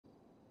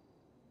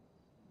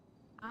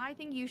I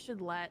think you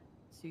should let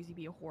Susie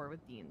be a whore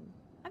with Dean.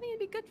 I think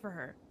it'd be good for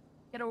her.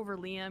 Get over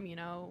Liam, you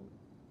know,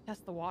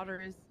 test the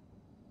waters.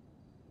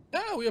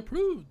 Yeah, we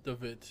approved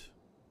of it.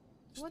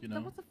 Just, What's you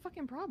know, the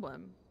fucking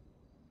problem?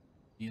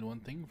 need one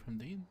thing from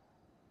Dean.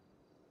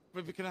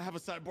 Flippy, can I have a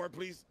sideboard,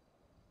 please?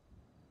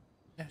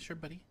 Yeah, sure,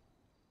 buddy.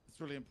 It's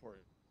really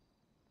important.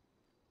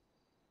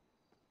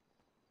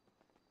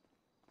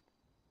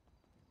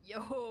 Yo,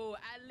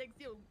 Alex,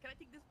 yo, can I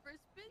take this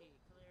first spin? Hey,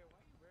 Claire, why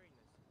are you wearing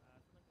this? I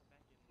feel like I'm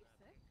back in. You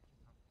sick?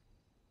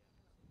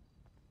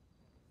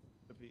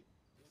 Flippy,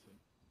 listen,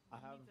 I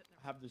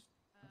have this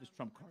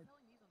trump card.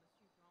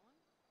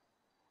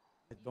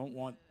 I don't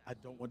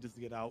want this to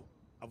get out.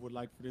 I would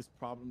like for this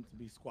problem to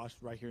be squashed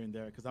right here and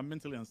there because I'm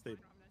mentally unstable.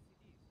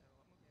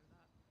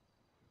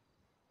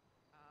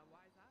 Why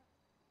is that?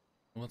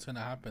 What's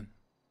gonna happen?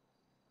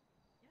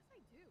 Yes, I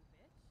do,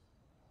 bitch.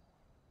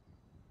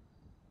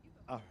 You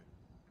go. All right,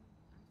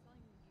 I'm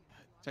selling you.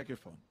 check your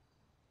phone.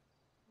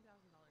 $2,000.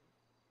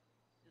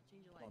 It'll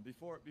change your Hold on, life.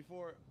 before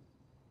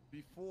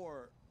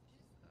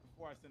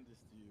I send this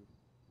to you,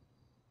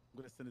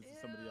 I'm gonna send this to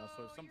somebody else.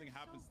 So if something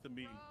happens to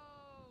me,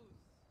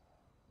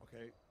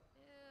 okay,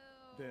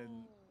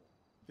 then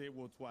they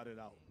will twat it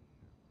out.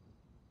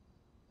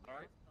 All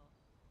right.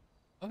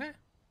 Okay.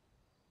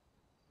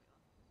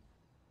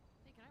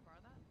 Hey, can I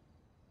borrow that?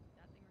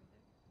 That thing right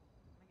there?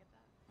 Can I get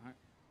that? All right.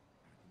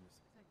 Yes,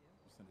 I do.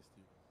 I'll send this to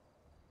you.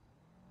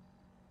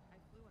 I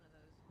flew one of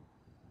those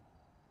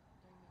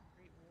during the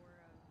Great War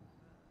of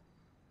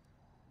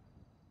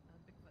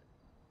Bigfoot.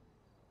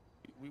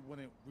 We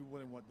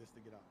wouldn't want this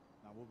to get out.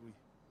 Now, would we?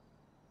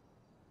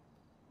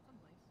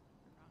 Someplace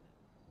around it.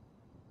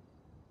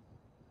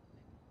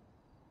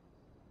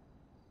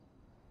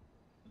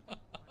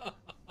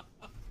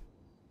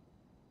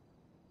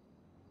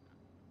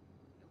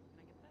 Nope,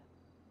 can I get that?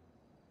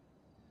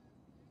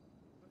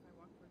 What if I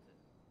walk towards it?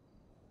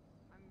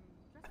 I'm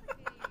dressed like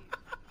a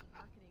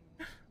marketing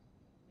manager.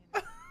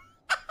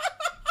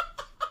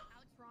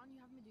 Alex, Ron, you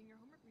haven't been doing your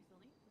homework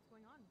recently. What's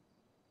going on?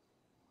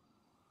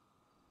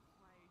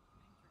 Why are you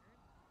getting triggered?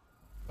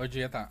 Where'd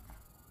you get that?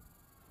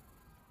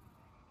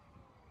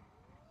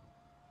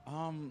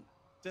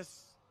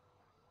 Just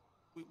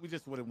we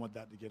just wouldn't want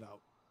that to get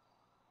out.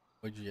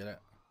 Where'd you get it?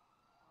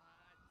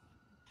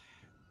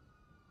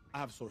 I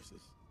have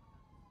sources.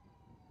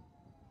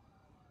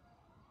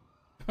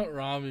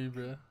 Rami,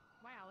 bro.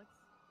 Why, Alex?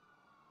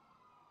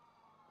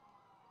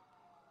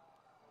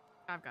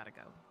 I've gotta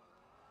go.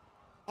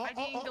 Bye,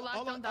 Dean. Good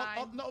luck. Don't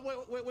die. No,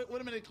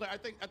 wait a minute, Claire. I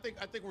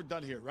think we're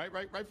done here, right,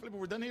 Flippy?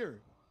 We're done here.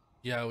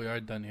 Yeah, we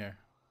are done here.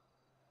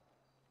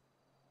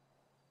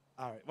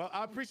 All right. Well,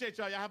 I appreciate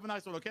y'all. Y'all have a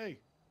nice one, okay? Hey.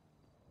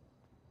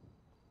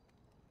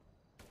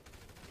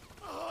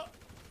 Oh,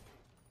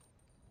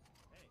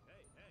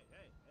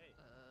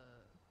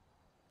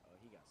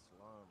 he got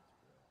slumped,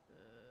 bro.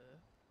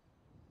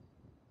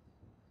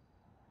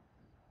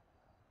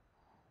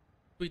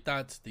 Tweet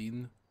that,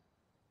 Dean.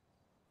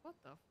 What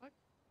the fuck?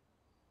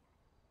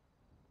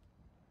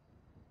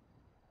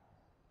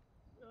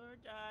 Or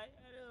die.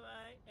 I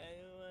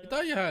don't I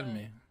thought you had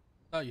me.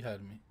 Thought you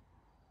had me.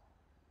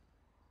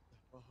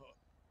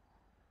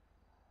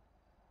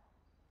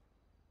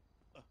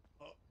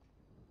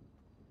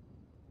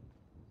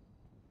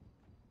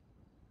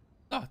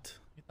 Thought.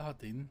 You thought,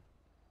 Dean.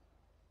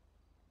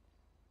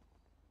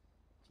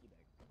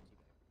 Teabag.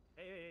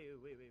 Hey,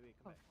 wait,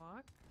 come The back.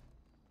 fuck?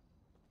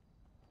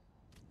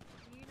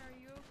 Dean, are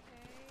you